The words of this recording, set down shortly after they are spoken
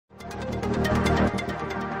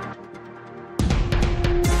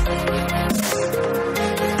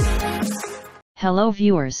Hello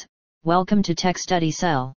viewers, welcome to Tech Study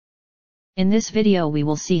Cell. In this video we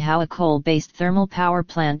will see how a coal-based thermal power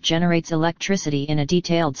plant generates electricity in a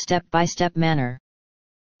detailed step-by-step manner.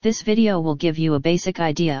 This video will give you a basic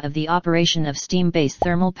idea of the operation of steam-based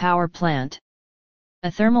thermal power plant. A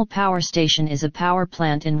thermal power station is a power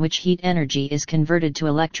plant in which heat energy is converted to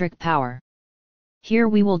electric power. Here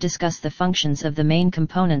we will discuss the functions of the main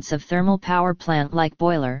components of thermal power plant like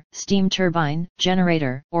boiler, steam turbine,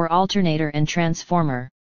 generator, or alternator and transformer.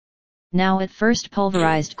 Now at first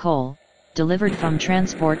pulverized coal, delivered from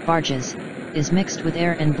transport barges, is mixed with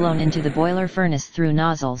air and blown into the boiler furnace through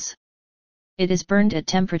nozzles. It is burned at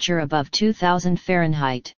temperature above 2000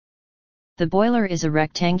 Fahrenheit. The boiler is a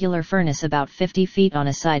rectangular furnace about 50 feet on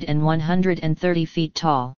a side and 130 feet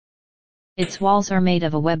tall. Its walls are made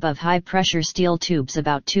of a web of high-pressure steel tubes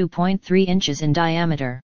about 2.3 inches in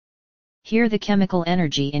diameter. Here the chemical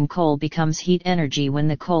energy in coal becomes heat energy when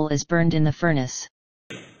the coal is burned in the furnace.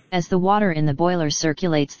 As the water in the boiler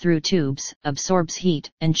circulates through tubes, absorbs heat,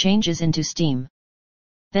 and changes into steam.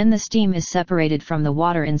 Then the steam is separated from the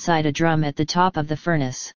water inside a drum at the top of the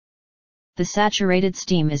furnace. The saturated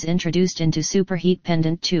steam is introduced into superheat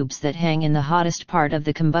pendant tubes that hang in the hottest part of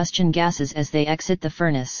the combustion gases as they exit the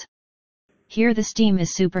furnace. Here the steam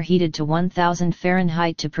is superheated to 1000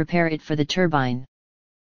 Fahrenheit to prepare it for the turbine.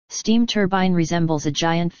 Steam turbine resembles a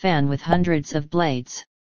giant fan with hundreds of blades.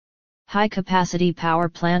 High-capacity power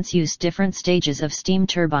plants use different stages of steam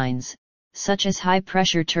turbines, such as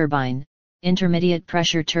high-pressure turbine, intermediate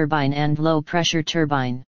pressure turbine and low-pressure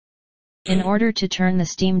turbine. In order to turn the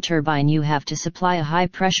steam turbine you have to supply a high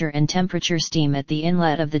pressure and temperature steam at the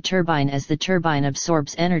inlet of the turbine as the turbine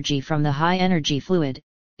absorbs energy from the high-energy fluid.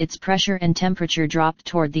 Its pressure and temperature drop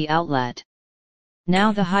toward the outlet.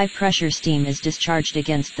 Now the high-pressure steam is discharged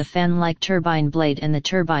against the fan-like turbine blade and the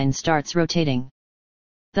turbine starts rotating.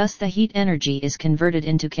 Thus the heat energy is converted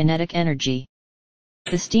into kinetic energy.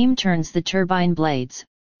 The steam turns the turbine blades,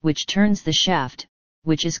 which turns the shaft,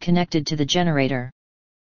 which is connected to the generator.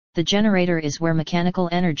 The generator is where mechanical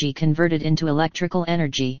energy converted into electrical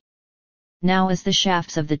energy. Now as the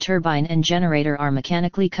shafts of the turbine and generator are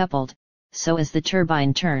mechanically coupled, so as the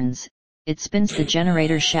turbine turns, it spins the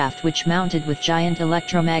generator shaft which mounted with giant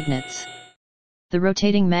electromagnets. The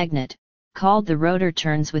rotating magnet, called the rotor,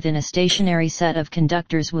 turns within a stationary set of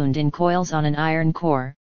conductors wound in coils on an iron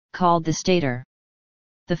core, called the stator.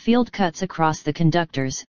 The field cuts across the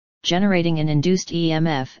conductors, generating an induced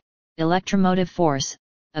EMF, electromotive force,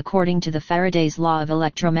 according to the Faraday's law of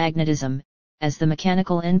electromagnetism, as the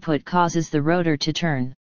mechanical input causes the rotor to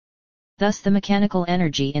turn. Thus the mechanical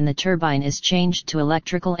energy in the turbine is changed to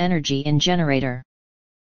electrical energy in generator.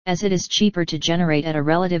 As it is cheaper to generate at a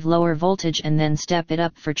relative lower voltage and then step it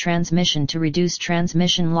up for transmission to reduce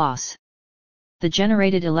transmission loss. The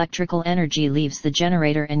generated electrical energy leaves the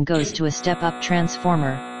generator and goes to a step-up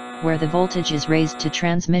transformer, where the voltage is raised to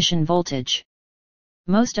transmission voltage.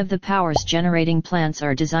 Most of the powers generating plants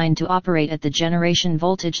are designed to operate at the generation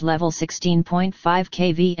voltage level 16.5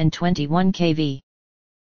 kV and 21 kV.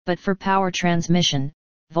 But for power transmission,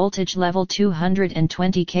 voltage level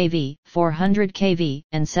 220 kV, 400 kV,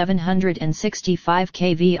 and 765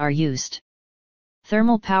 kV are used.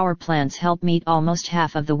 Thermal power plants help meet almost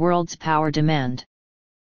half of the world's power demand.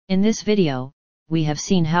 In this video, we have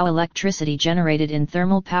seen how electricity generated in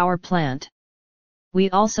thermal power plant. We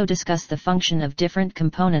also discuss the function of different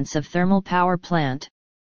components of thermal power plant.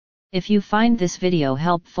 If you find this video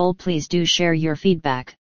helpful, please do share your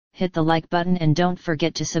feedback. Hit the like button and don't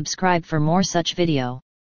forget to subscribe for more such video.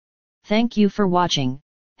 Thank you for watching,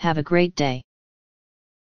 have a great day.